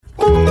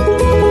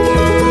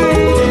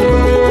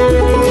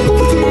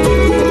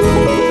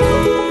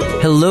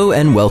Hello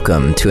and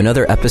welcome to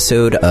another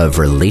episode of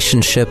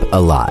Relationship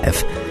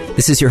Alive.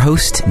 This is your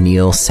host,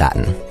 Neil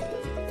Satin.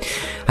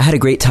 I had a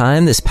great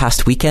time this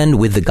past weekend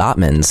with the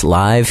Gottmans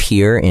live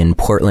here in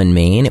Portland,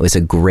 Maine. It was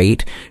a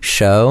great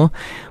show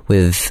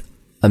with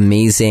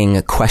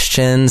amazing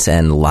questions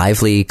and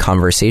lively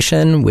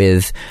conversation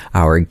with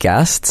our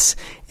guests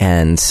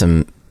and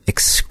some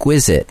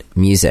exquisite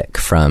music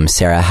from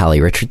Sarah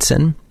Haley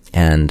Richardson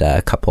and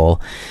a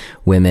couple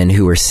women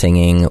who were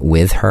singing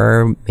with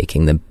her,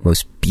 making the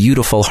most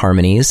beautiful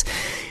harmonies.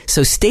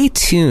 So stay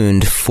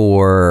tuned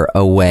for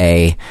a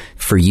way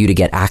for you to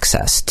get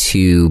access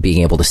to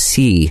being able to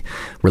see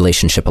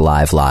Relationship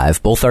Alive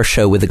live, both our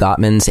show with the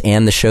Gottmans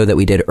and the show that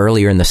we did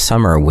earlier in the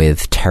summer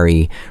with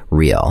Terry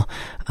Real.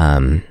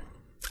 I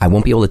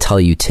won't be able to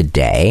tell you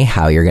today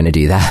how you're going to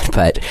do that,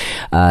 but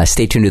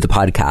stay tuned to the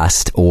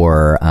podcast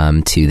or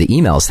to the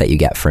emails that you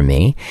get from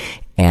me,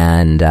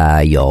 and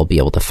you'll be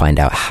able to find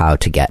out how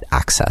to get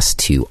access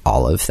to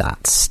all of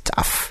that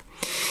stuff.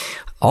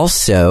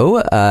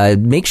 Also,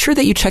 make sure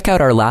that you check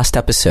out our last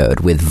episode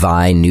with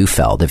Vi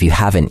Neufeld if you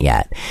haven't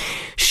yet.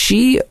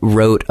 She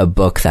wrote a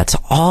book that's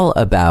all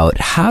about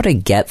how to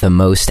get the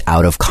most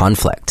out of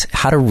conflict,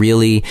 how to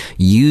really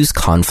use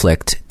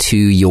conflict to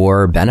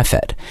your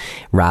benefit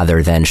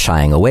rather than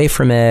shying away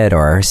from it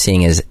or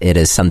seeing it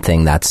as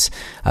something that's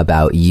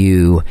about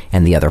you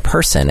and the other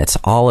person. It's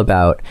all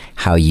about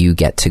how you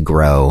get to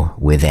grow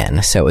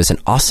within. So it was an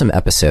awesome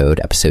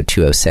episode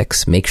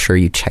 206. Make sure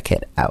you check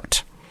it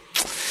out.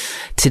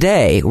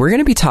 Today, we're going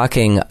to be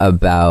talking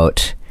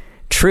about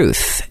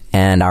truth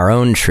and our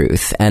own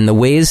truth and the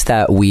ways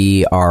that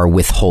we are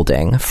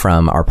withholding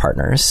from our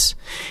partners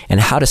and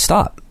how to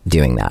stop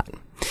doing that.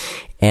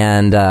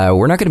 And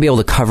we're not going to be able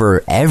to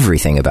cover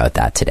everything about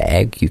that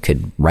today. You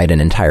could write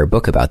an entire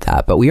book about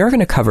that, but we are going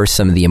to cover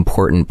some of the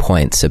important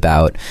points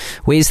about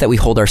ways that we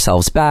hold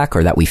ourselves back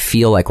or that we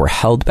feel like we're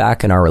held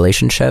back in our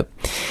relationship.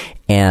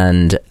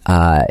 And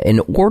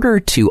in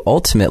order to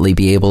ultimately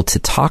be able to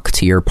talk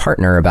to your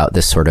partner about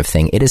this sort of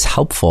thing, it is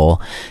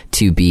helpful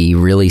to be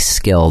really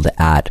skilled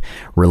at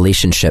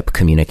relationship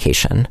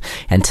communication.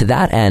 And to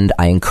that end,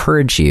 I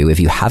encourage you, if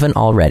you haven't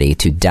already,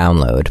 to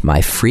download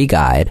my free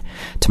guide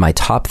to my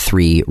top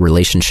 3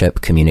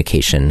 relationship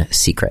communication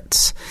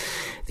secrets.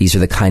 These are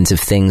the kinds of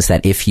things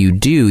that if you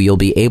do, you'll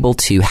be able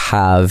to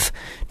have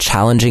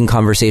challenging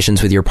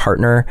conversations with your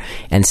partner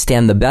and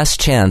stand the best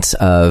chance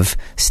of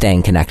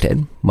staying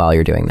connected while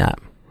you're doing that.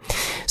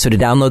 So to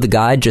download the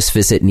guide, just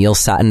visit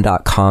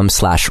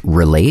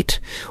neilsatin.com/relate,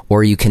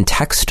 or you can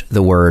text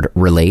the word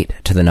relate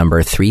to the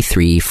number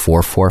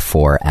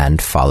 33444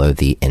 and follow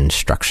the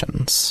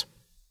instructions.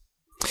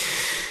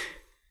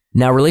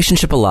 Now,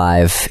 Relationship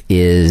Alive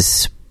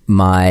is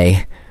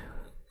my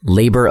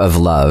labor of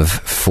love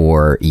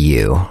for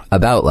you,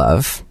 about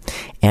love.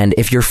 And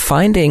if you're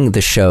finding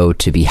the show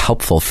to be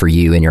helpful for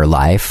you in your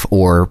life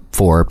or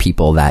for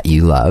people that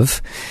you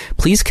love,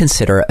 please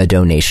consider a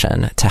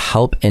donation to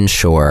help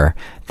ensure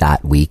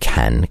that we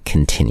can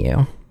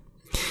continue.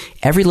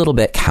 Every little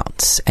bit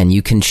counts, and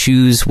you can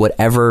choose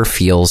whatever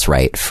feels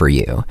right for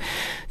you.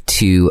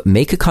 To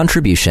make a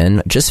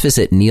contribution, just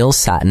visit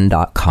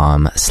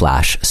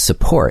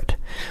neilsatin.com/support.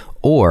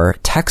 Or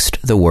text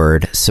the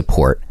word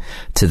support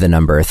to the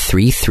number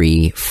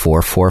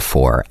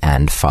 33444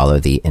 and follow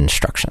the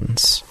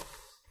instructions.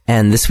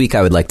 And this week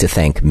I would like to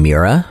thank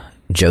Mira,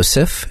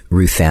 Joseph,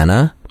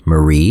 Ruthanna,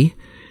 Marie,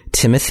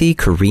 Timothy,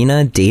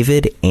 Karina,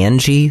 David,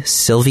 Angie,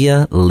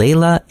 Sylvia,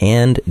 Layla,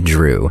 and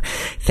Drew.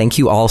 Thank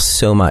you all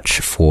so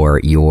much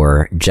for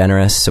your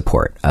generous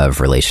support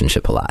of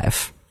Relationship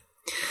Alive.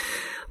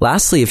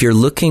 Lastly, if you're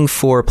looking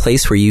for a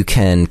place where you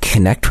can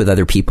connect with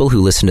other people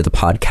who listen to the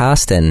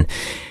podcast and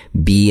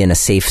be in a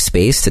safe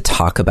space to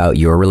talk about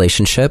your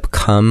relationship,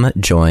 come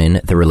join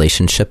the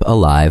Relationship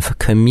Alive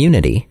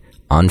community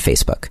on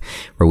Facebook,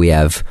 where we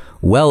have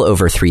well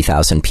over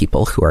 3,000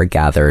 people who are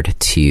gathered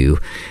to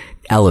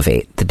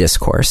elevate the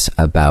discourse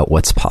about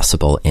what's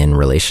possible in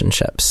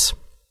relationships.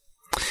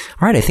 All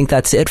right, I think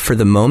that's it for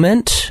the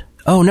moment.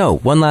 Oh no,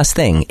 one last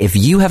thing. If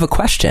you have a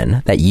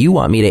question that you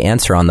want me to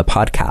answer on the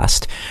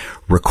podcast,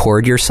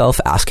 record yourself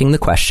asking the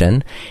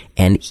question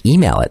and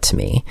email it to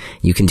me.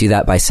 You can do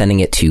that by sending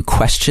it to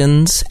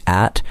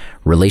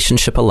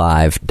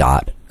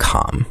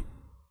questions@relationshipalive.com.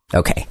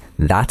 Okay,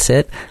 that's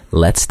it.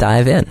 Let's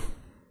dive in.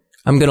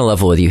 I'm going to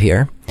level with you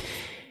here.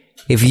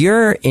 If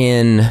you're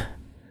in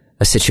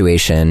a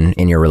situation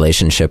in your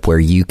relationship where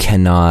you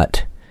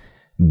cannot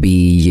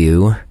be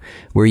you,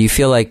 where you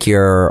feel like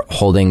you're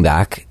holding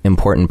back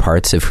important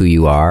parts of who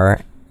you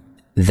are,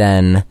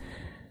 then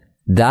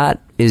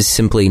that is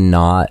simply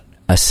not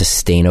a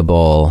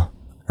sustainable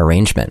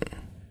arrangement.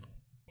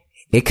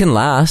 It can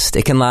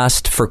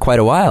last for quite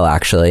a while,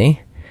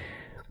 actually,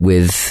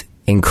 with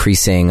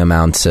increasing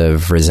amounts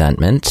of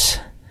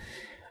resentment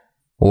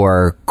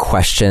or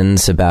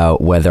questions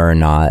about whether or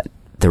not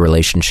the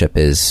relationship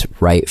is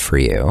right for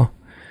you.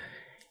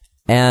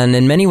 And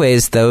in many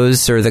ways,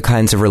 those are the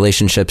kinds of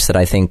relationships that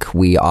I think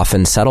we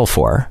often settle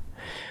for,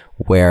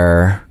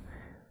 where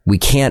we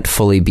can't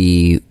fully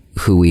be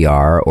who we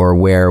are, or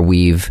where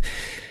we've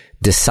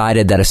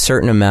decided that a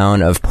certain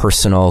amount of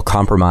personal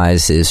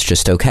compromise is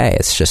just okay.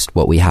 It's just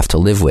what we have to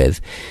live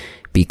with,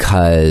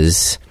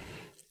 because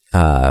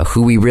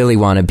who we really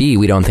want to be,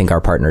 we don't think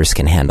our partners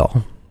can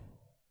handle.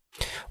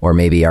 Or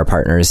maybe our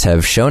partners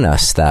have shown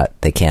us that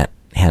they can't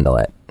handle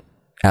it.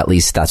 At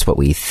least that's what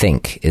we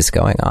think is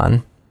going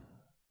on.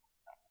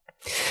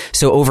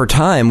 So over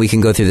time, we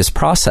can go through this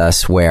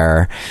process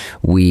where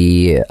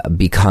we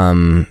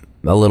become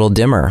a little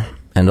dimmer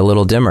and a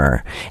little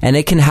dimmer. And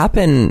it can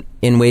happen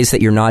in ways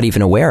that you're not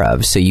even aware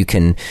of. So you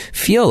can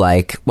feel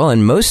like, well,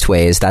 in most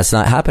ways, that's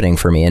not happening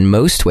for me. In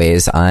most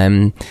ways,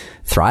 I'm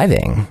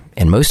thriving.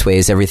 In most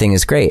ways, everything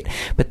is great.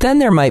 But then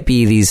there might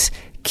be these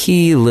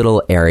key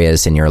little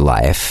areas in your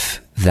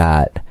life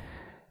that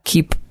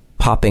keep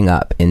popping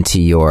up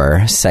into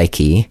your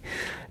psyche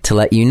to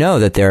let you know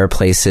that there are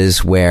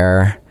places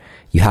where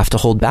you have to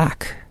hold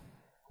back,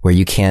 where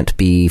you can't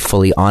be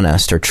fully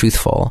honest or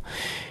truthful,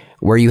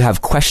 where you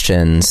have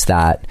questions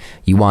that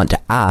you want to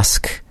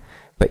ask,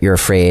 but you're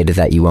afraid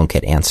that you won't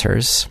get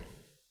answers.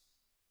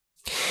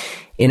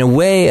 In a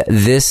way,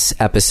 this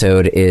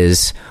episode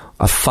is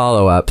a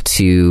follow-up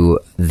to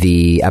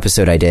the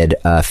episode I did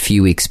a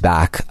few weeks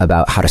back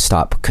about how to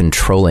stop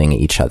controlling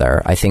each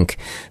other. I think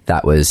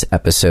that was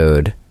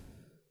episode...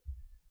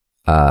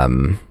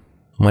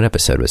 what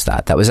episode was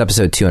that? That was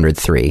episode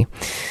 203.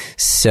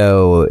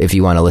 So if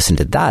you want to listen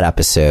to that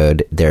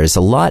episode, there's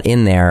a lot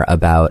in there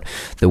about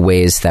the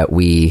ways that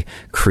we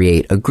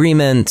create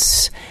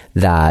agreements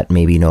that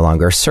maybe no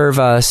longer serve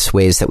us,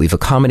 ways that we've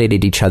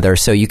accommodated each other.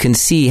 So you can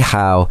see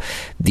how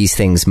these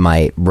things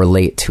might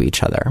relate to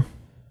each other.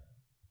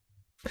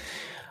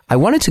 I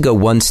wanted to go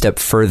one step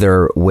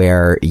further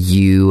where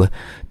you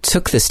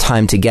took this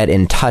time to get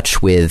in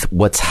touch with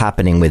what's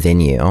happening within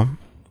you,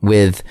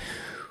 with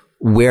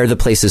where the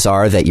places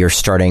are that you're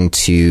starting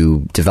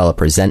to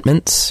develop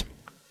resentments,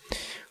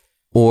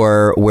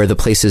 or where the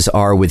places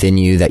are within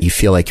you that you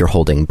feel like you're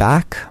holding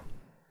back,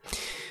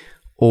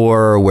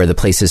 or where the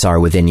places are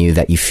within you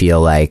that you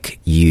feel like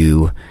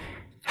you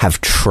have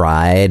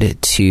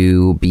tried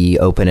to be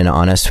open and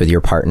honest with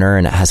your partner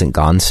and it hasn't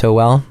gone so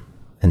well.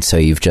 And so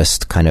you've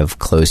just kind of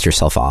closed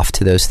yourself off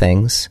to those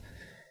things.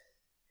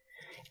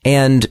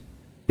 And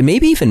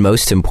maybe even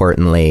most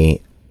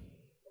importantly,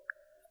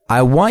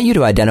 I want you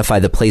to identify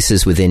the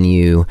places within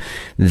you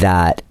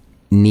that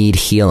need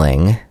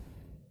healing.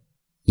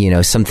 You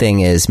know, something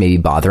is maybe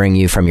bothering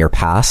you from your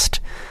past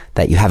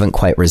that you haven't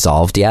quite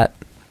resolved yet.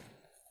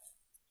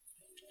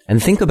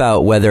 And think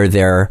about whether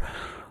there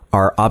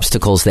are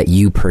obstacles that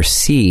you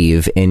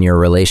perceive in your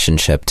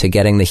relationship to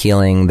getting the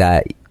healing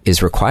that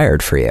is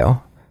required for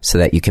you, so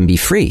that you can be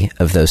free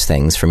of those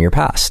things from your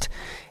past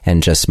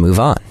and just move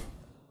on.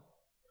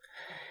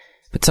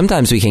 But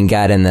sometimes we can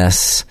get in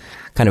this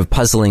kind of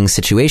puzzling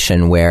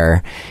situation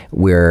where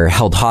we're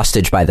held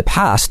hostage by the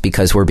past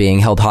because we're being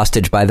held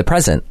hostage by the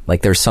present.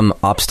 Like there's some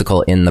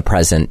obstacle in the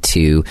present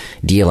to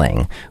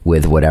dealing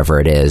with whatever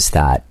it is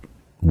that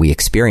we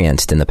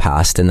experienced in the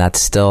past, and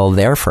that's still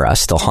there for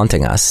us, still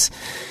haunting us.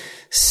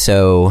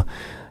 So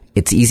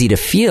it's easy to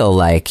feel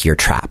like you're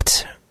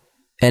trapped.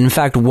 And in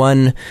fact,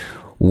 one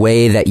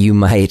way that you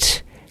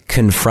might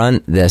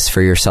confront this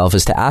for yourself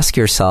is to ask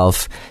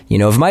yourself, you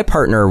know, if my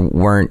partner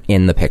weren't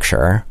in the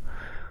picture,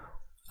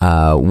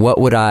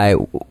 what would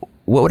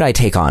I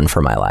take on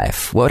for my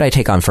life? What would I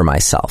take on for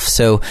myself?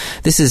 So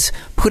this is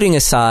putting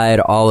aside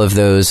all of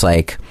those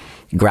like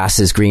grass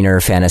is greener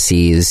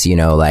fantasies, you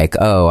know, like,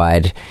 oh,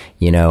 I'd,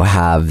 you know,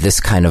 have this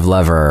kind of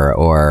lover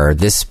or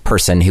this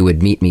person who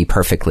would meet me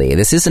perfectly.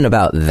 This isn't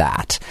about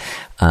that.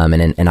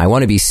 And I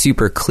want to be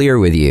super clear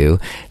with you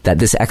that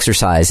this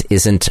exercise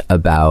isn't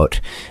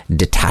about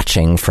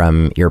detaching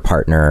from your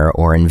partner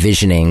or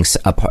envisioning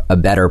a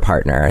better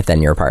partner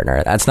than your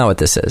partner. That's not what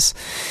this is.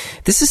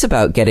 This is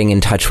about getting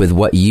in touch with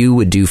what you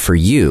would do for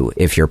you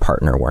if your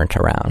partner weren't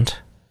around.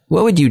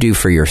 What would you do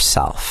for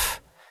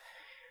yourself?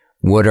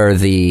 What are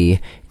the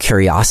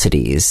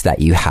curiosities that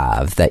you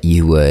have that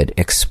you would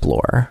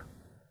explore?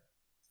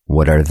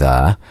 What are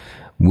the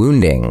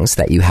woundings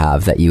that you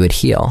have that you would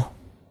heal?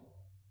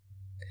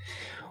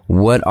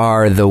 What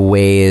are the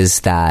ways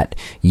that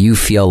you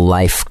feel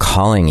life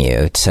calling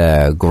you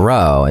to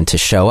grow and to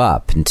show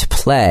up and to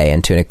play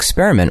and to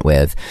experiment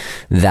with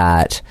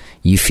that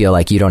you feel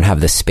like you don't have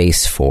the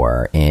space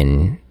for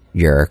in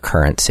your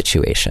current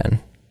situation?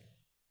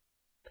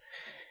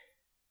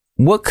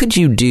 What could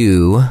you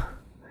do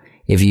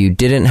if you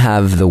didn't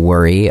have the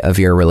worry of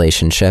your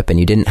relationship and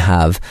you didn't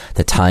have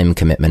the time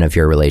commitment of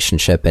your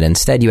relationship, and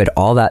instead you had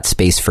all that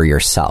space for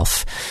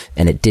yourself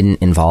and it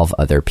didn't involve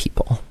other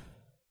people?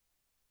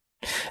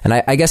 And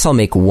I guess I'll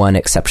make one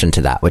exception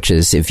to that, which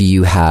is if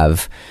you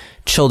have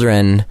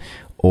children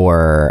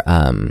or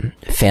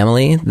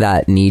family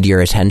that need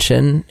your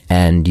attention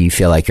and you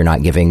feel like you're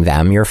not giving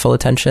them your full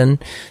attention,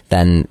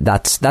 then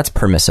that's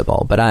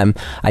permissible. But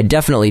I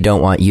definitely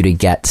don't want you to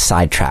get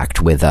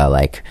sidetracked with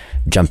like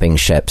jumping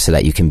ship so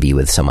that you can be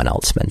with someone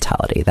else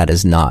mentality. That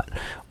is not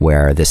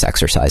where this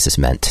exercise is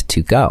meant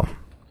to go.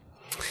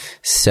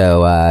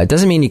 So it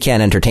doesn't mean you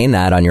can't entertain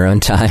that on your own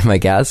time, I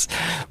guess,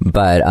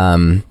 but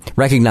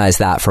recognize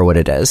that for what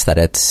it is, that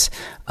it's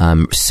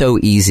so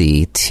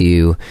easy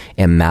to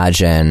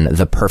imagine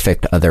the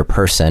perfect other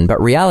person,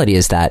 but reality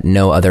is that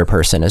no other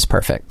person is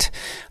perfect.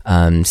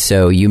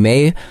 So you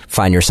may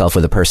find yourself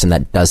with a person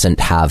that doesn't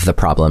have the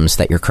problems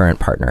that your current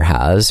partner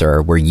has,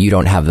 or where you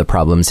don't have the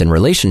problems in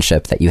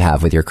relationship that you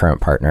have with your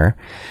current partner,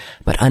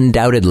 but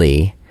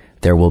undoubtedly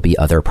there will be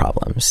other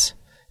problems.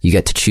 You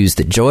get to choose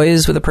the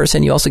joys with a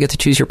person. You also get to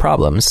choose your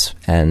problems.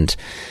 And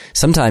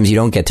sometimes you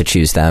don't get to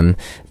choose them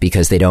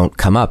because they don't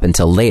come up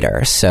until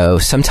later. So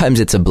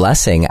sometimes it's a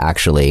blessing,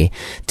 actually,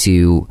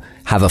 to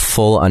have a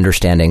full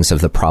understandings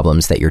of the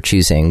problems that you're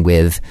choosing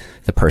with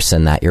the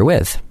person that you're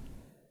with.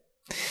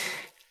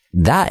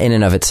 That in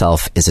and of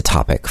itself is a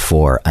topic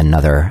for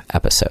another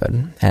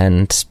episode.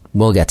 And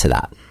we'll get to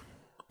that.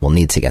 We'll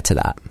need to get to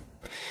that.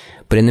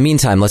 But in the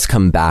meantime, let's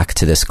come back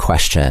to this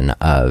question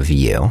of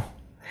you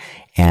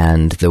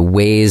and the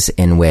ways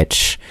in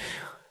which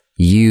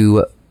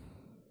you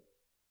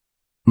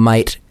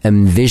might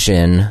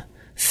envision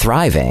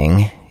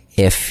thriving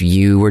if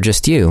you were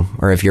just you,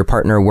 or if your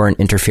partner weren't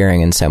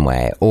interfering in some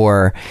way.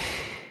 Or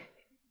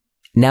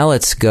now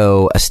let's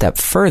go a step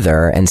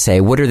further and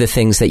say, what are the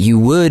things that you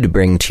would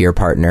bring to your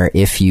partner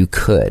if you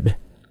could?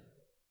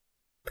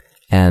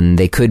 And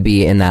they could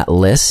be in that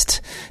list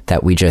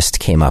that we just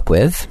came up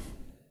with.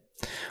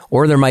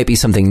 Or there might be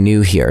something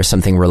new here,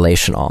 something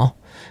relational.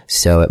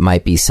 So it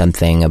might be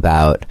something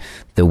about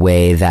the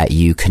way that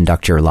you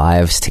conduct your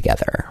lives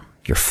together,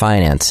 your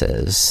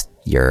finances,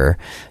 your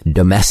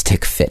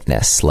domestic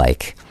fitness,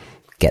 like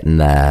getting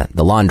the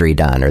laundry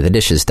done or the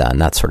dishes done,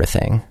 that sort of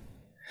thing.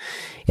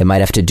 It might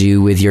have to do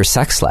with your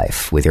sex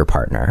life with your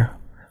partner,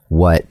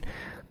 what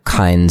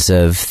kinds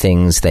of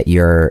things that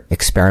you're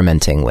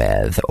experimenting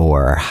with,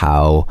 or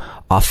how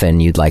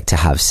often you'd like to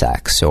have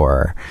sex,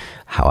 or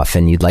how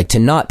often you'd like to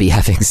not be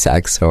having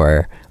sex,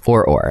 or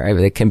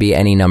it can be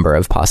any number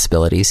of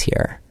possibilities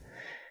here.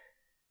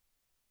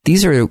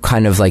 These are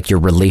kind of like your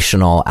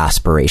relational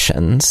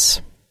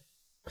aspirations.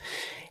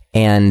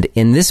 And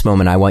in this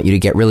moment, I want you to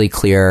get really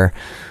clear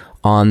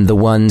on the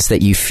ones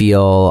that you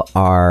feel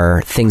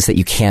are things that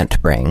you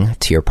can't bring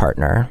to your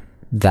partner,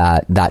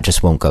 that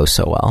just won't go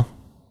so well.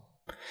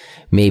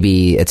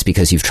 Maybe it's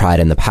because you've tried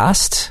in the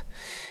past.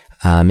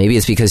 Maybe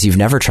it's because you've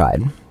never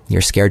tried.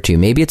 You're scared to.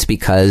 Maybe it's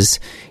because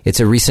it's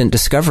a recent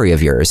discovery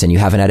of yours and you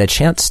haven't had a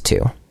chance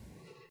to.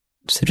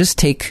 So just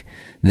take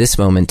this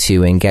moment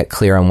to and get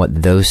clear on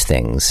what those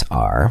things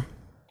are.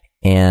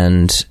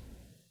 And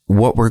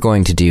what we're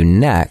going to do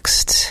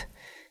next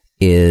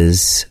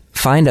is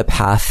find a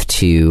path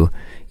to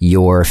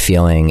your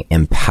feeling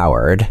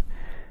empowered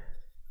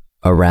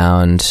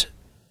around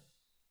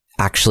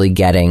actually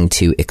getting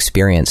to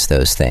experience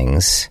those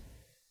things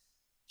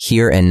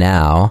here and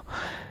now,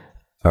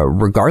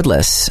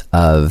 regardless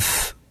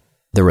of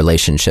the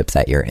relationship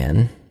that you're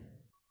in.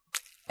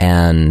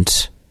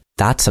 And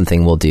that's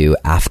something we'll do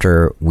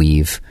after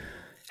we've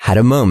had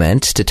a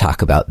moment to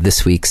talk about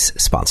this week's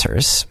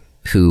sponsors,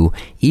 who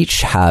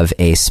each have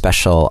a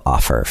special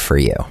offer for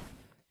you.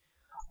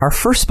 Our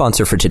first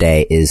sponsor for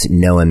today is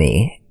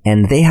Noemi,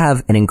 and they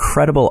have an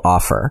incredible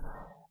offer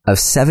of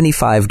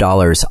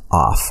 $75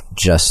 off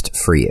just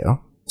for you.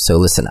 So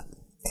listen up.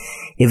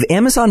 If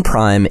Amazon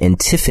Prime and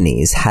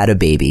Tiffany's had a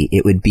baby,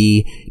 it would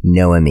be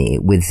Noemi,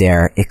 with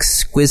their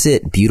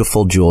exquisite,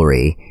 beautiful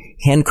jewelry,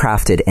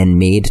 handcrafted and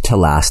made to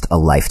last a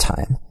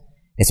lifetime.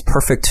 It's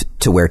perfect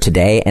to wear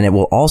today, and it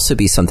will also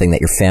be something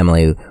that your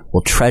family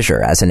will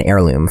treasure as an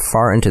heirloom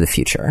far into the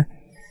future.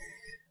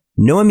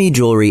 Noemi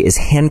jewelry is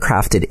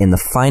handcrafted in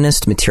the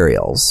finest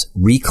materials,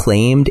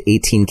 reclaimed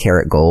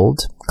 18-karat gold,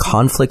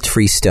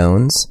 conflict-free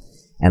stones,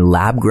 and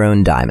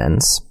lab-grown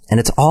diamonds, and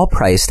it's all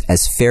priced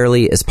as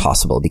fairly as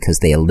possible because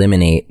they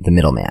eliminate the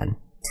middleman.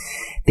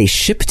 They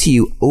ship to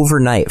you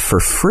overnight for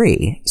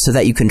free so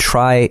that you can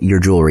try your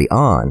jewelry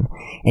on,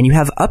 and you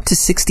have up to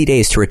 60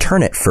 days to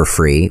return it for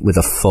free with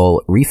a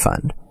full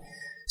refund.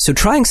 So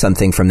trying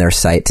something from their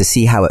site to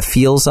see how it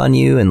feels on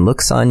you and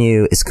looks on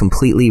you is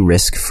completely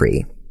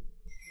risk-free.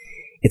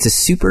 It's a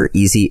super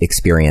easy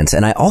experience,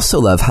 and I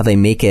also love how they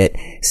make it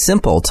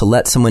simple to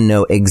let someone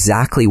know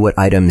exactly what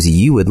items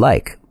you would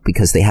like,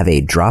 because they have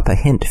a drop a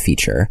hint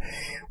feature,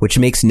 which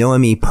makes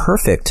Noemi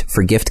perfect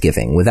for gift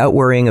giving without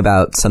worrying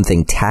about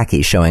something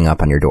tacky showing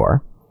up on your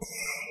door.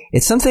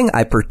 It's something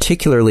I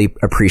particularly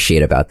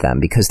appreciate about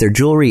them because their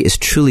jewelry is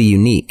truly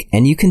unique,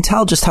 and you can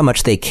tell just how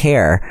much they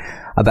care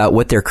about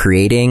what they're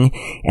creating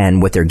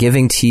and what they're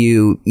giving to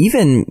you,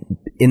 even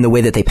in the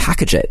way that they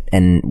package it.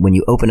 And when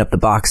you open up the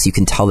box, you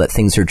can tell that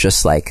things are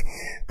just like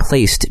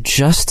placed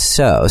just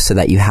so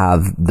that you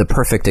have the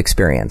perfect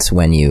experience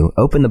when you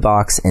open the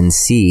box and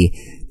see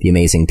the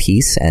amazing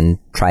piece and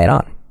try it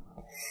on.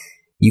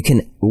 You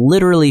can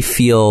literally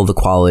feel the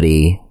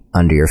quality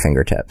under your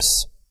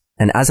fingertips.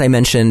 And as I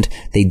mentioned,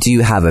 they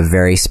do have a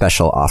very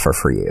special offer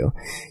for you.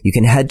 You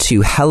can head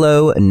to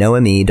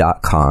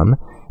hellonoemi.com.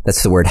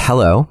 That's the word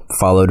hello,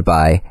 followed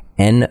by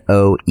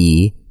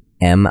Noemie.com,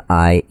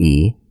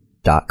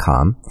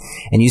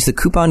 and use the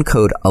coupon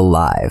code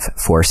ALIVE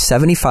for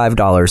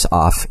 $75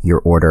 off your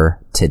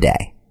order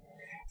today.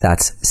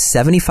 That's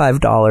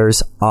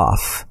 $75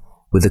 off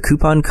with the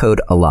coupon code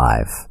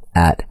ALIVE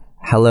at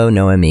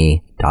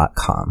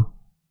hellonoemi.com.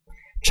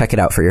 Check it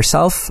out for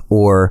yourself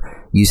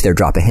or use their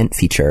drop a hint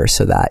feature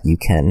so that you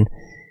can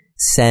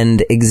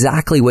send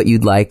exactly what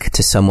you'd like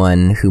to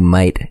someone who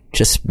might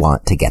just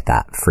want to get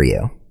that for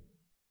you.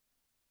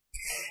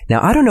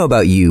 Now, I don't know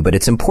about you, but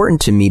it's important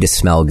to me to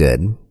smell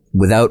good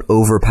without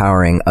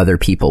overpowering other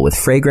people with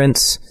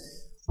fragrance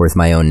or with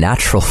my own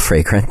natural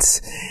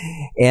fragrance,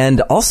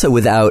 and also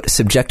without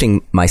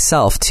subjecting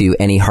myself to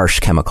any harsh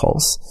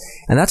chemicals.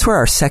 And that's where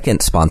our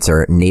second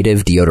sponsor,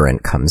 Native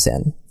Deodorant, comes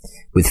in.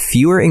 With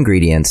fewer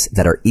ingredients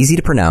that are easy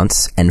to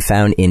pronounce and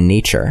found in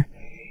nature.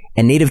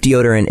 And Native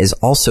Deodorant is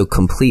also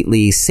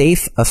completely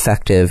safe,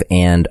 effective,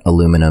 and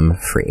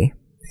aluminum-free.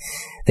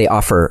 They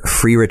offer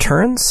free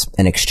returns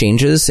and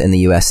exchanges in the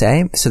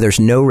USA, so there's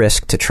no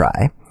risk to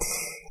try.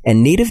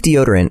 And Native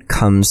Deodorant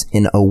comes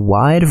in a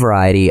wide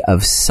variety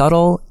of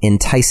subtle,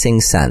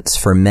 enticing scents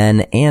for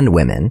men and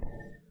women,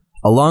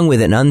 along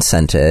with an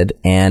unscented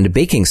and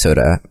baking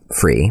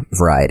soda-free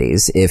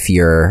varieties if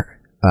you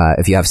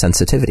have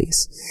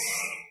sensitivities.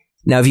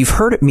 Now, if you've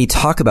heard me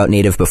talk about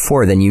Native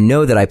before, then you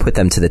know that I put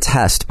them to the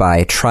test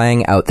by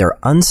trying out their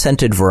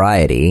unscented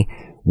variety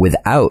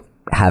without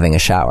having a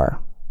shower.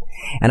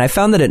 And I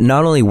found that it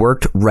not only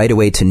worked right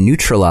away to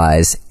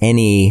neutralize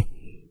any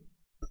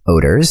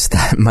odors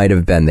that might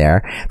have been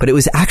there, but it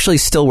was actually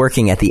still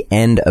working at the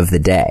end of the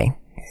day.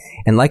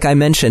 And like I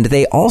mentioned,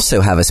 they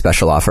also have a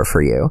special offer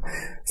for you.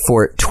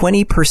 For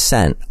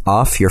 20%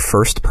 off your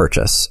first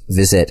purchase,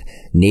 visit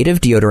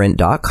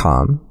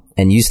nativedeodorant.com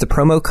and use the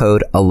promo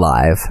code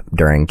ALIVE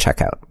during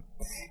checkout.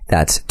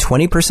 That's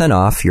 20%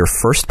 off your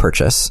first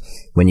purchase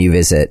when you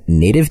visit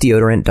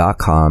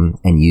nativedeodorant.com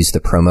and use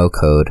the promo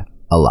code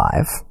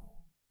ALIVE.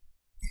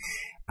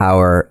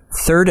 Our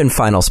third and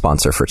final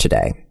sponsor for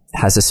today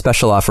has a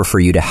special offer for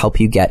you to help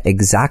you get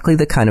exactly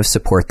the kind of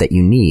support that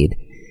you need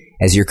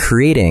as you're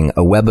creating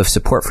a web of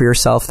support for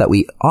yourself that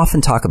we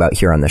often talk about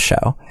here on the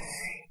show.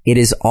 It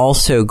is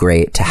also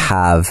great to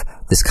have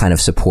this kind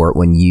of support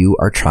when you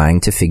are trying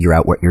to figure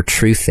out what your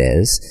truth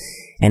is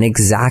and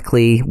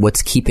exactly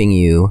what's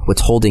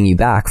holding you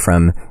back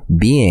from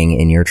being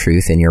in your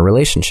truth in your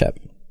relationship.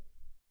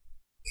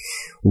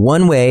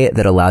 One way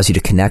that allows you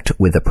to connect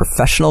with a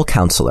professional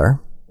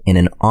counselor in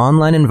an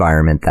online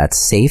environment that's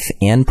safe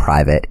and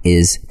private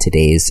is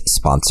today's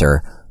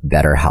sponsor,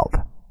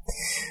 BetterHelp.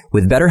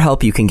 With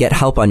BetterHelp, you can get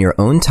help on your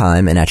own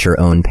time and at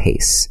your own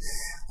pace.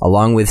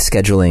 Along with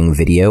scheduling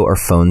video or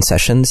phone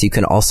sessions, you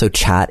can also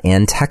chat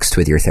and text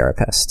with your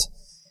therapist.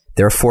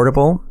 They're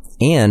affordable,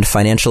 and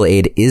financial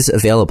aid is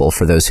available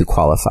for those who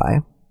qualify.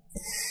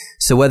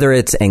 So whether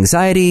it's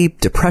anxiety,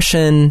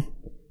 depression,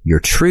 your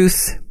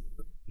truth,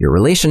 your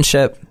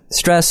relationship,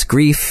 stress,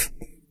 grief,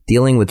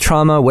 dealing with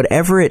trauma,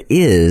 whatever it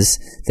is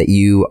that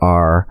you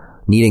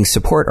are needing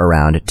support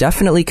around,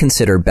 definitely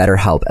consider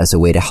BetterHelp as a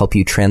way to help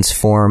you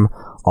transform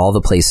all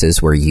the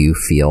places where you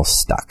feel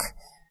stuck.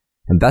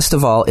 And best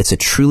of all, it's a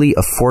truly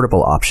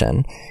affordable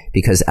option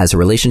because as a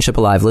Relationship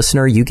Alive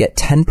listener, you get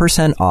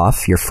 10%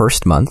 off your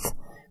first month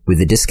with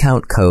the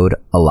discount code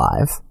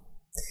ALIVE.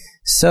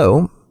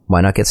 So why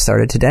not get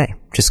started today?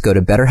 Just go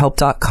to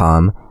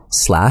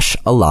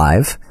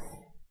betterhelp.com/alive,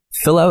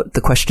 fill out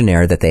the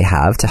questionnaire that they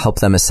have to help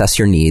them assess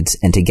your needs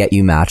and to get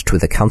you matched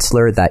with a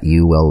counselor that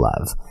you will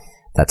love.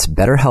 That's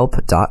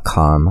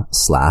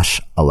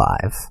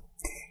betterhelp.com/alive.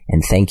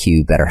 And thank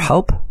you,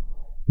 BetterHelp,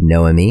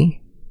 Noemi,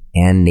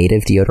 and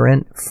Native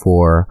Deodorant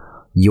for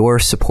your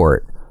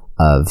support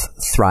of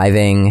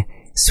thriving,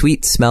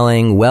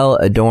 sweet-smelling,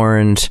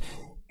 well-adorned,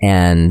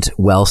 and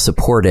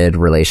well-supported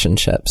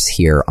relationships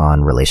here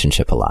on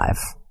Relationship Alive.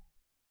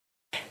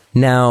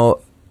 Now,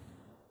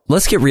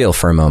 let's get real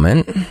for a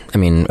moment. I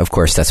mean, of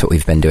course, that's what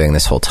we've been doing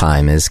this whole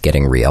time, is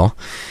getting real.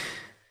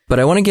 But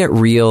I want to get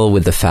real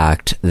with the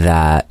fact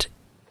that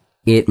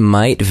it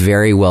might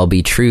very well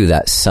be true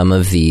that some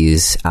of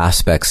these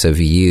aspects of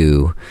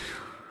you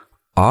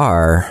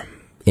are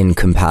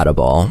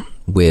incompatible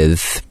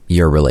with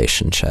your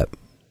relationship.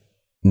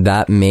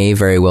 That may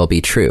very well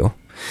be true.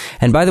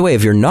 And by the way,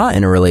 if you're not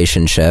in a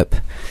relationship,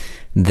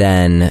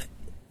 then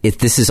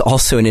this is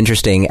also an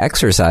interesting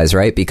exercise,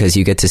 right? Because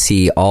you get to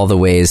see all the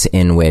ways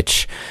in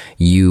which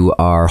you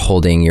are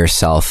holding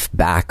yourself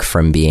back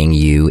from being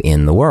you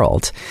in the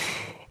world.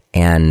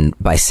 And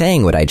by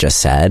saying what I just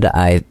said,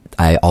 I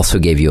also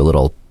gave you a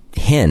little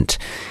hint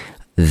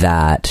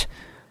that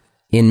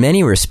in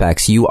many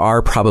respects, you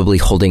are probably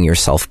holding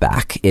yourself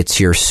back. It's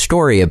your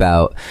story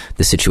about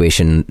the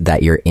situation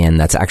that you're in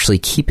that's actually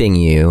keeping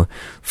you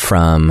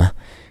from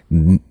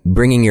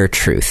bringing your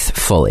truth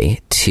fully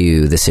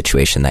to the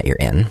situation that you're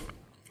in.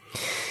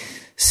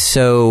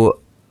 So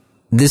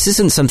this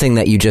isn't something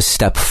that you just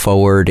step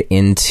forward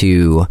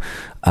into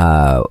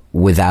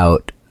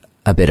without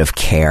a bit of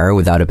care,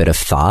 without a bit of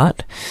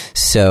thought.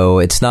 So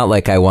it's not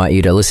like I want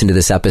you to listen to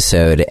this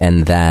episode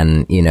and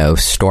then,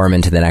 storm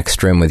into the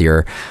next room with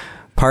your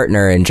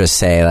partner and just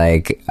say,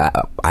 like,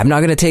 I'm not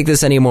going to take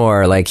this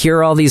anymore. Like, here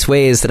are all these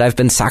ways that I've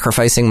been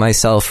sacrificing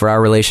myself for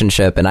our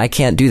relationship, and I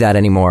can't do that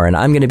anymore, and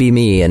I'm going to be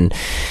me, and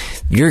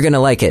you're going to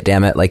like it,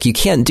 damn it. Like, you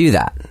can't do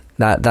that.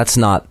 That's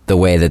not the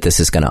way that this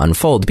is going to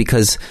unfold,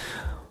 because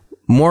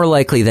more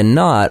likely than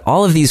not,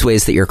 all of these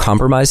ways that you're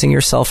compromising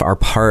yourself are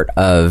part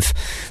of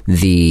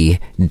the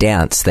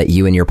dance that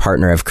you and your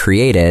partner have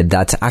created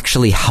that's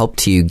actually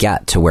helped you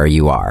get to where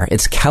you are.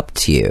 It's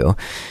kept you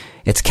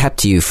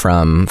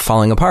from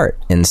falling apart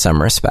in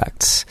some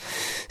respects.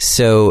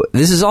 So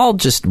this is all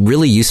just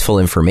really useful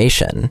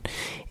information.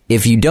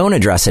 If you don't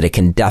address it, it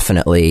can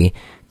definitely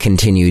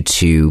continue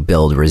to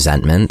build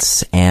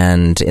resentments.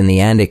 And in the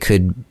end, it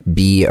could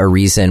be a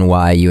reason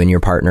why you and your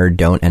partner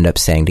don't end up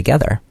staying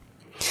together.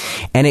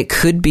 And it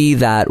could be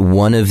that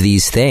one of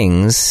these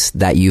things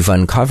that you've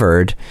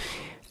uncovered,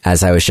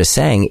 as I was just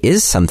saying,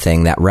 is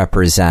something that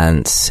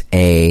represents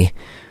a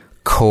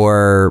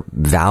core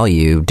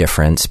value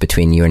difference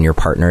between you and your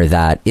partner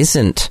that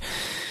isn't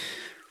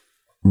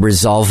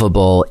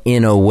resolvable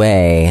in a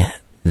way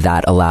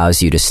that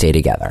allows you to stay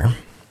together.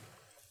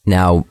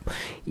 Now,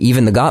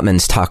 even the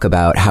Gottmans talk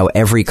about how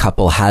every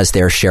couple has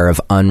their share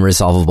of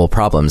unresolvable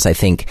problems. I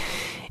think,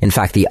 in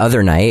fact, the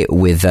other night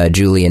with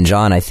Julie and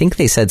John, I think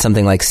they said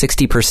something like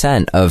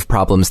 60% of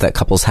problems that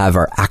couples have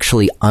are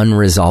actually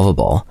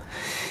unresolvable.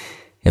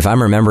 If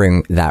I'm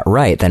remembering that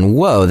right, then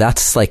whoa,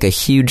 that's like a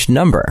huge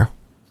number.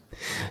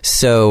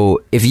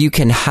 So if you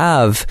can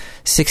have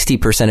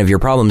 60% of your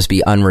problems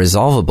be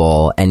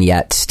unresolvable and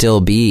yet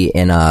still be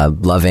in a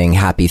loving,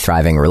 happy,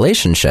 thriving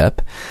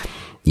relationship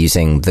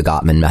using the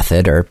Gottman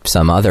method or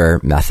some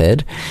other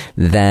method,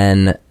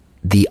 then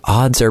the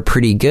odds are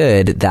pretty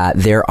good that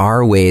there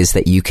are ways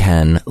that you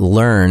can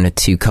learn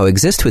to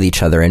coexist with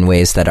each other in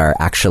ways that are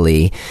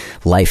actually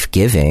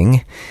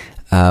life-giving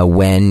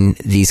when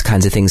these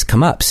kinds of things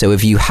come up. So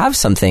if you have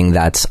something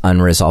that's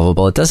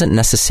unresolvable, it doesn't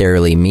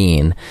necessarily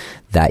mean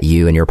that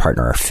you and your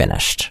partner are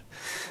finished.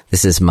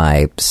 This is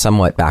my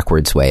somewhat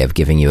backwards way of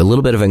giving you a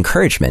little bit of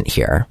encouragement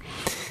here,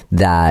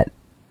 that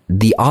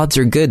the odds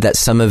are good that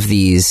some of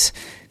these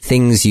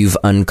things you've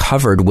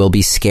uncovered will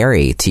be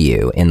scary to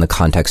you in the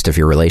context of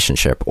your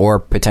relationship, or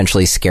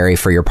potentially scary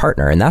for your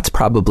partner. And that's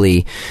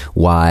probably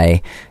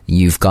why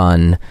you've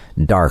gone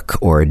dark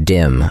or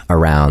dim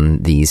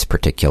around these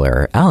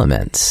particular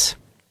elements.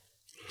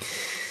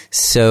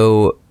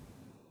 So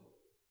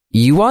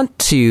you want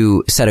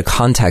to set a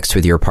context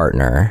with your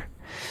partner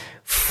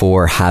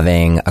for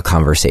having a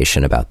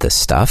conversation about this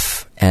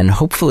stuff. And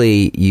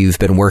hopefully you've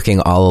been working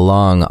all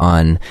along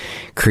on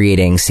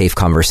creating safe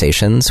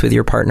conversations with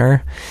your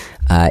partner.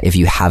 If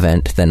you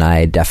haven't, then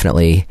I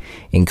definitely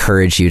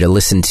encourage you to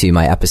listen to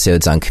my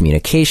episodes on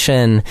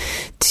communication,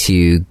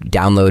 to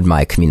download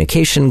my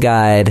communication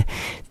guide,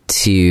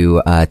 to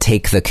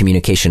take the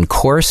communication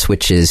course,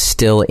 which is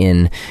still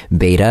in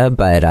beta,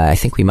 but I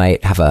think we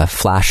might have a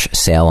flash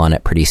sale on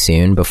it pretty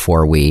soon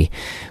before we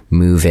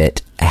move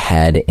it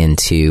ahead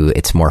into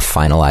its more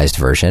finalized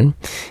version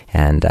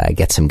and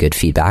get some good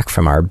feedback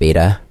from our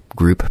beta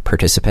group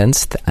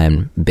participants.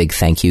 And big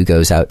thank you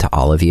goes out to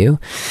all of you.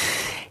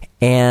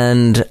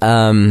 And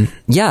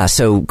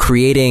so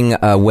creating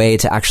a way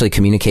to actually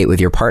communicate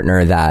with your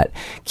partner that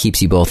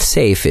keeps you both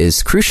safe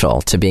is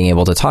crucial to being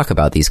able to talk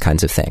about these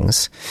kinds of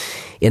things.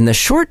 In the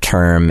short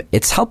term,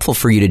 it's helpful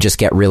for you to just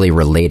get really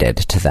related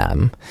to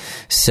them.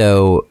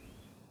 So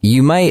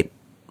you might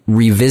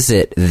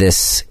revisit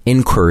this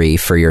inquiry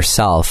for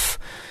yourself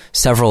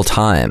several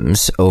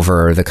times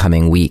over the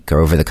coming week or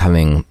over the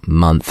coming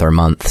month or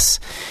months,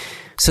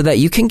 so that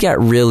you can get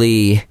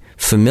really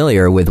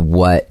familiar with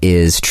what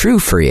is true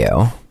for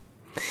you.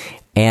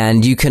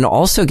 And you can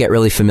also get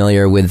really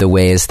familiar with the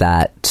ways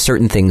that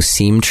certain things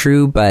seem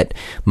true but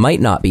might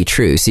not be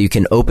true. So you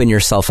can open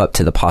yourself up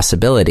to the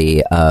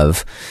possibility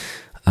of,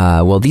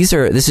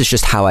 this is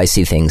just how I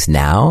see things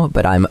now,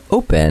 but I'm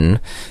open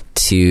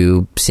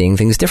to seeing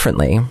things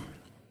differently.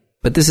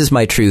 But this is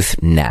my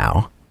truth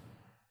now.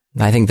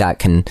 I think that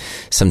can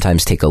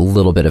sometimes take a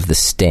little bit of the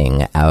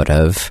sting out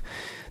of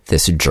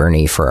this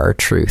journey for our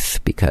truth,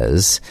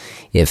 because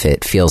if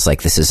it feels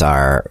like this is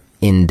our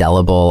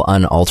indelible,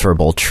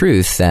 unalterable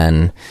truth,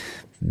 then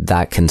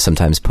that can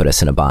sometimes put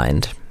us in a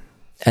bind.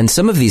 And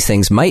some of these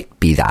things might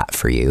be that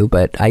for you,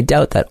 but I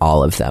doubt that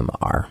all of them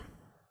are.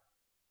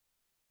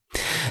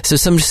 So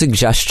some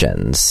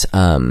suggestions.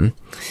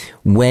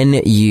 When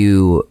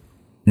you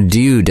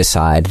do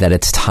decide that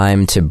it's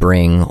time to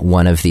bring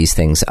one of these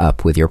things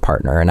up with your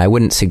partner, and I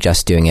wouldn't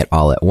suggest doing it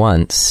all at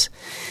once,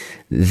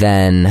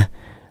 then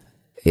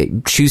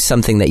choose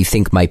something that you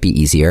think might be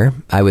easier.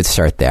 I would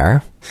start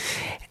there.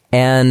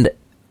 And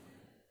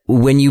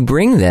when you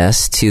bring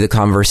this to the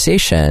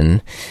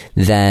conversation,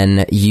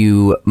 then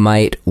you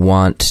might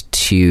want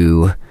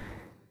to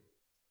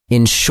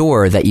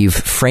ensure that you've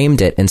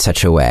framed it in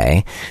such a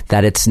way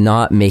that it's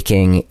not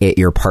making it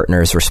your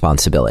partner's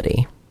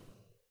responsibility.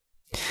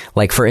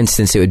 Like, for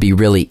instance, it would be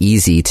really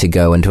easy to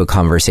go into a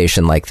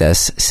conversation like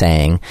this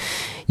saying,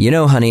 you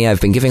know, honey,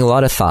 I've been giving a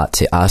lot of thought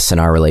to us and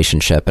our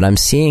relationship, and I'm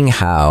seeing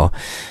how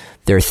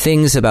there are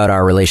things about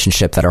our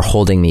relationship that are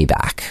holding me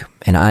back,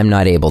 and I'm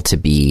not able to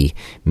be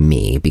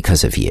me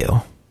because of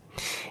you.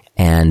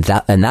 And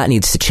that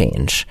needs to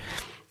change.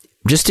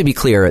 Just to be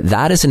clear,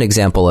 that is an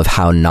example of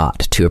how not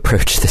to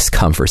approach this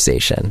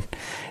conversation.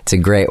 It's a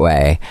great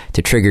way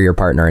to trigger your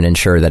partner and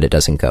ensure that it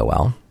doesn't go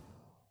well.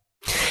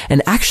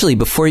 And actually,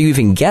 before you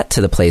even get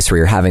to the place where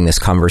you're having this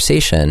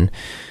conversation,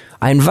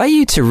 I invite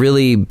you to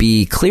really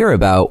be clear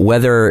about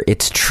whether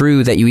it's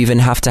true that you even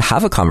have to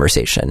have a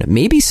conversation.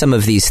 Maybe some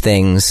of these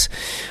things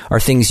are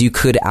things you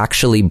could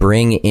actually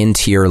bring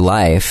into your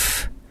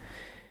life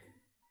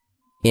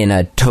in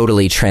a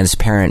totally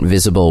transparent,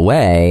 visible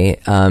way.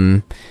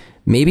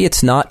 Maybe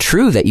it's not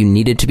true that you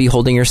needed to be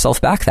holding yourself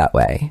back that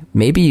way.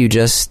 Maybe you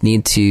just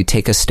need to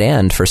take a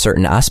stand for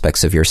certain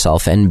aspects of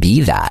yourself and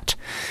be that.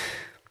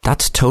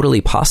 That's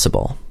totally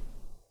possible.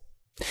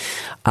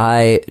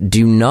 I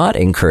do not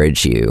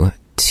encourage you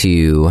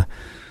to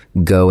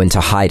go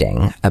into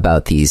hiding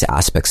about these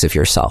aspects of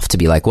yourself, to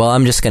be like, well,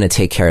 I'm just going to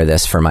take care of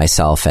this for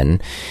myself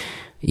and,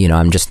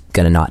 I'm just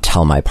going to not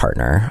tell my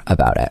partner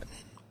about it.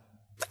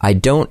 I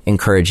don't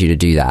encourage you to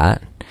do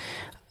that.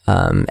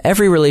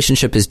 Every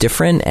relationship is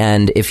different,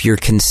 and if you're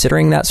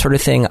considering that sort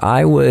of thing,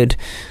 I would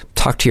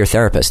talk to your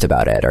therapist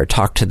about it, or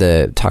talk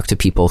to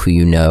people who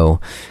you know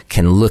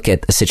can look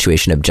at a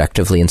situation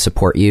objectively and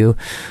support you.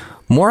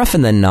 More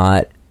often than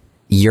not,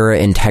 your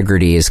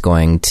integrity is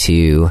going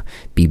to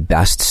be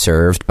best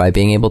served by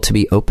being able to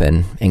be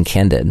open and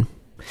candid.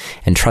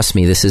 And trust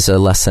me, this is a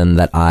lesson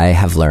that I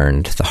have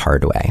learned the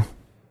hard way.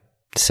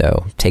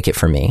 So take it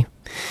from me.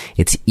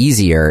 It's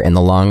easier in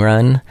the long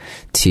run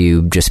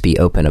to just be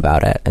open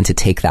about it and to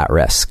take that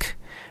risk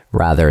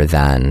rather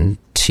than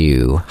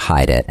to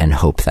hide it and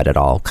hope that it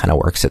all kind of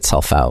works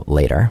itself out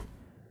later.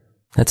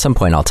 At some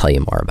point, I'll tell you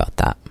more about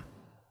that.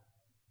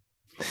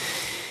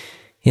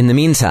 In the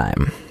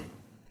meantime,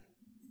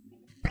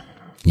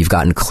 you've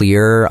gotten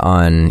clear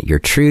on your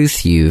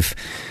truth. You've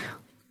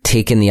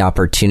taken the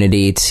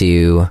opportunity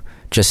to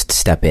just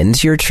step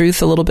into your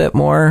truth a little bit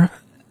more,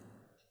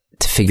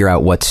 to figure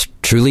out what's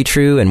truly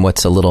true and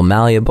what's a little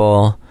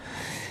malleable.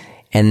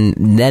 And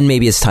then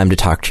maybe it's time to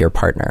talk to your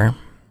partner.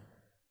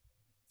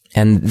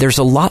 And there's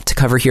a lot to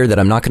cover here that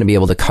I'm not going to be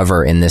able to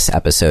cover in this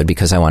episode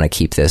because I want to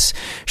keep this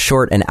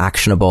short and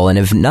actionable. And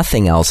if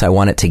nothing else, I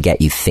want it to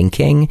get you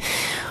thinking.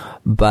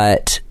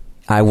 But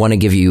I want to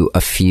give you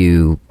a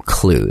few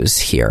clues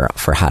here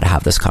for how to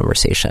have this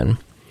conversation.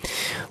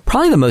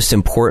 Probably the most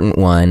important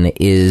one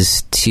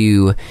is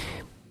to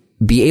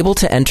be able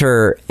to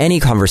enter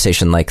any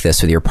conversation like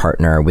this with your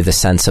partner with a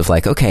sense of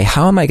like, okay,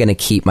 how am I going to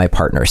keep my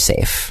partner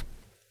safe?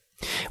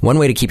 One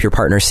way to keep your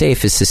partner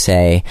safe is to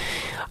say,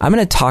 I'm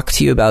going to talk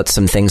to you about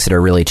some things that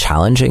are really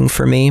challenging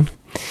for me.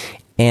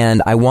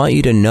 And I want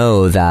you to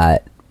know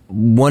that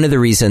one of the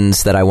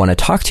reasons that I want to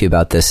talk to you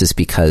about this is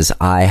because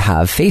I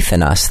have faith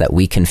in us that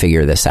we can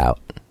figure this out.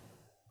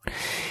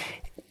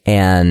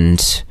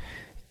 And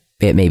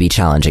it may be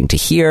challenging to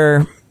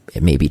hear,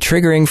 it may be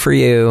triggering for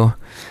you,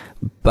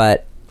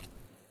 but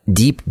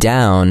deep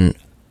down,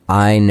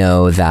 I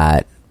know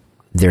that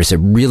there's a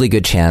really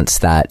good chance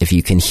that if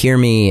you can hear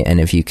me and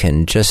if you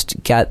can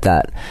just get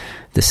that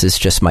this is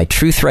just my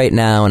truth right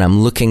now and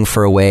I'm looking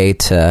for a way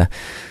to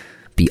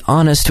be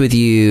honest with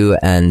you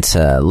and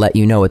to let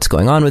you know what's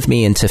going on with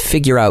me and to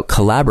figure out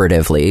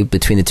collaboratively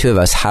between the two of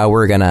us what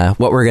we're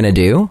going to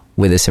do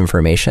with this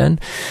information,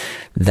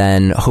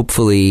 then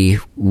hopefully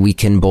we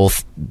can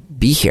both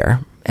be here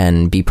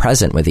and be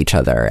present with each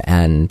other.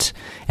 And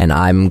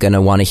I'm going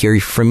to want to hear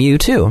from you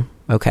too.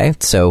 Okay.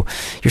 So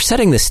you're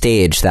setting the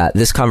stage that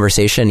this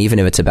conversation, even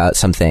if it's about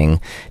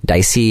something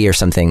dicey or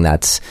something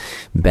that's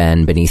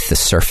been beneath the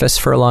surface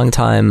for a long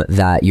time,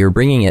 that you're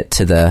bringing it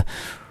to the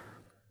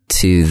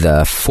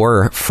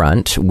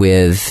forefront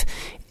with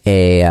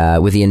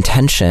the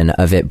intention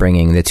of it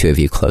bringing the two of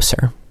you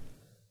closer.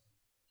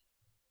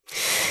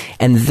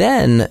 And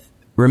then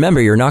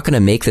remember, you're not going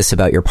to make this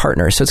about your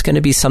partner. So it's going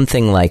to be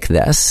something like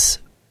this.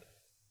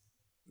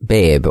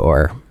 Babe,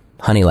 or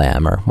honey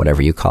lamb, or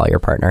whatever you call your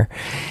partner.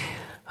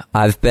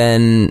 I've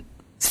been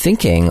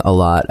thinking a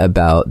lot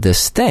about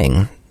this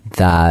thing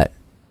that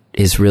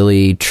is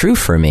really true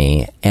for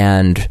me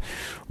and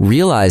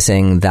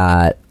realizing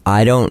that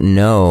I don't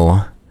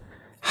know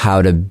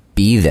how to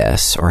be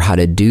this or how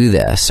to do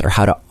this or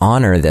how to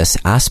honor this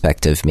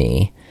aspect of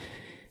me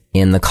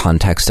in the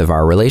context of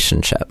our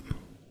relationship.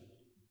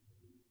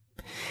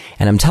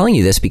 And I'm telling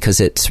you this because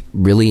it's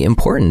really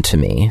important to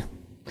me.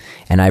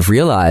 And I've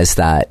realized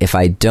that if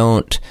I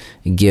don't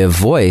give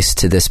voice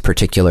to this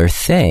particular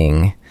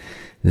thing,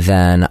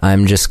 then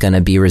I'm just going to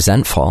be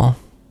resentful.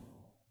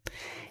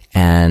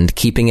 And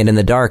keeping it in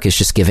the dark is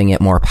just giving it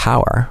more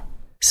power.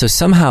 So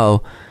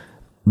somehow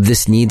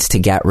this needs to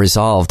get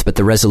resolved, but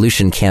the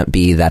resolution can't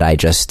be that I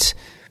just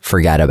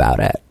forget about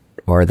it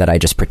or that I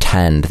just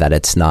pretend that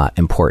it's not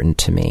important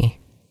to me.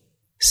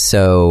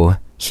 So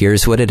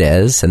here's what it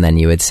is. And then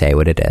you would say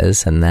what it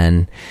is. And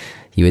then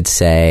you would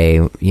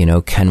say,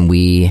 can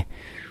we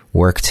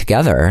work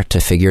together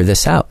to figure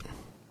this out?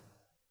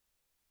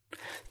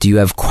 Do you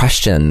have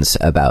questions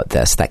about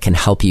this that can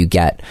help you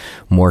get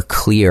more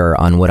clear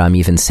on what I'm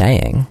even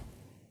saying?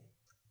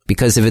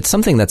 Because if it's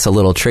something that's a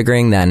little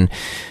triggering, then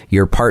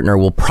your partner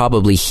will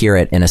probably hear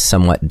it in a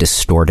somewhat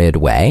distorted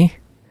way.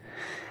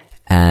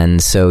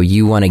 And so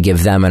you want to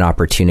give them an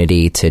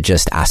opportunity to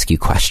just ask you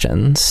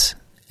questions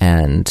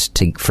and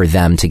for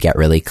them to get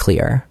really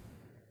clear.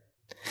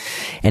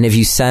 And if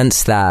you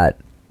sense that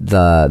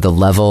the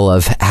level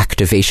of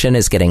activation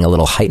is getting a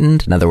little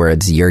heightened, in other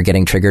words, you're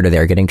getting triggered or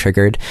they're getting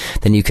triggered,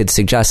 then you could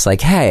suggest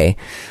like, hey,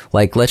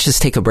 like, let's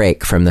just take a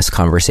break from this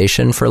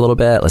conversation for a little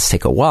bit. Let's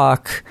take a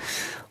walk.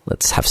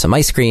 Let's have some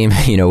ice cream,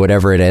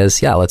 whatever it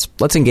is. Yeah,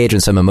 let's engage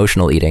in some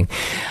emotional eating.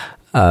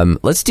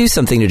 Let's do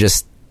something to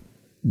just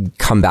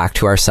come back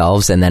to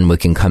ourselves, and then we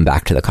can come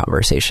back to the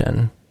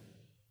conversation.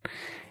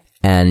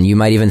 And you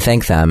might even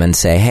thank them and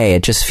say, hey,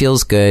 it just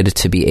feels good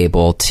to be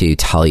able to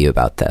tell you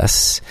about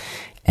this.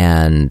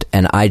 And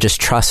I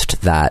just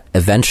trust that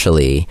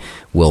eventually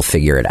we'll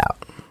figure it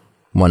out.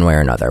 One way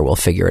or another, we'll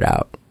figure it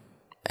out.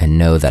 And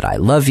know that I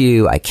love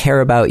you, I care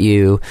about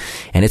you,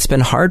 and it's been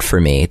hard for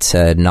me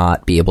to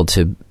not be able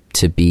to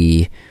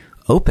be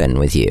open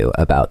with you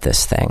about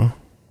this thing.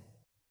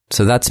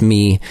 So that's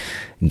me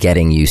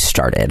getting you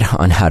started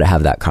on how to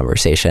have that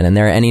conversation. And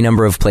there are any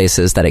number of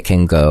places that it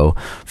can go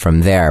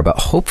from there, but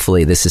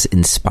hopefully this is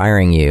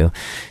inspiring you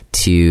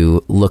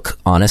to look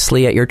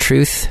honestly at your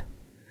truth,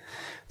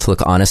 to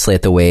look honestly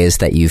at the ways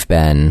that you've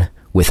been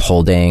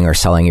withholding or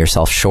selling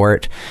yourself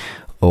short,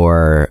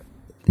 or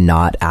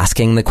not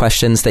asking the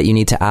questions that you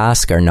need to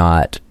ask, or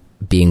not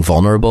being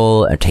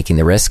vulnerable or taking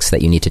the risks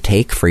that you need to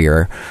take for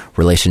your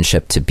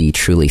relationship to be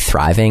truly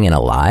thriving and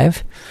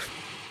alive.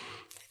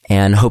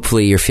 And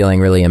hopefully you're feeling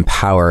really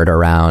empowered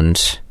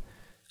around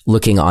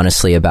looking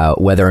honestly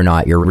about whether or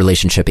not your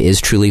relationship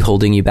is truly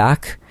holding you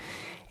back,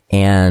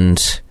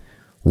 and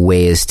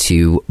ways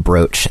to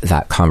broach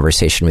that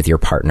conversation with your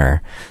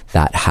partner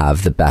that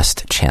have the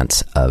best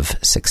chance of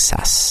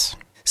success.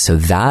 So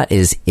that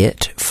is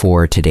it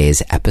for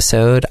today's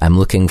episode. I'm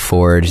looking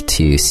forward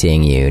to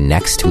seeing you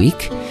next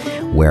week,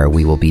 where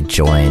we will be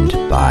joined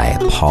by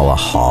Paula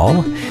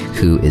Hall,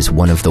 who is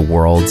one of the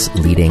world's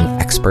leading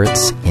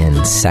experts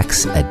in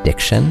sex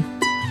addiction.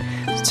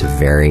 It's a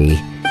very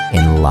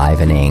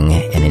enlivening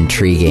and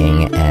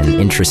intriguing and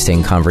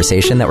interesting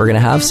conversation that we're going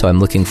to have. So I'm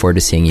looking forward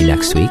to seeing you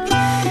next week.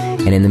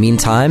 And in the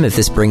meantime, if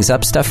this brings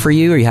up stuff for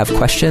you or you have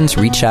questions,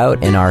 reach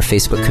out in our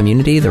Facebook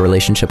community, the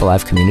Relationship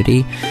Alive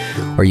community,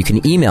 or you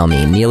can email me,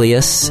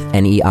 Neilius,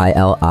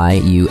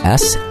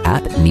 Neilius,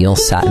 at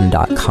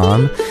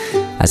neilsattin.com.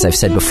 As I've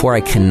said before,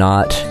 I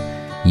cannot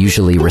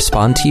usually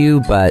respond to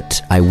you,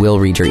 but I will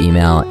read your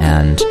email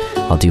and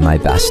I'll do my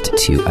best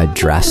to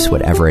address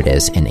whatever it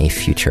is in a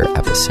future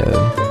episode.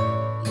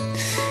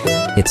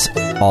 It's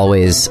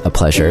always a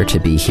pleasure to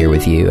be here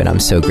with you, and I'm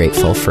so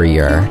grateful for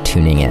your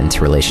tuning in to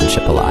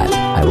Relationship Alive.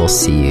 I will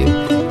see you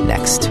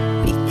next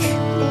week.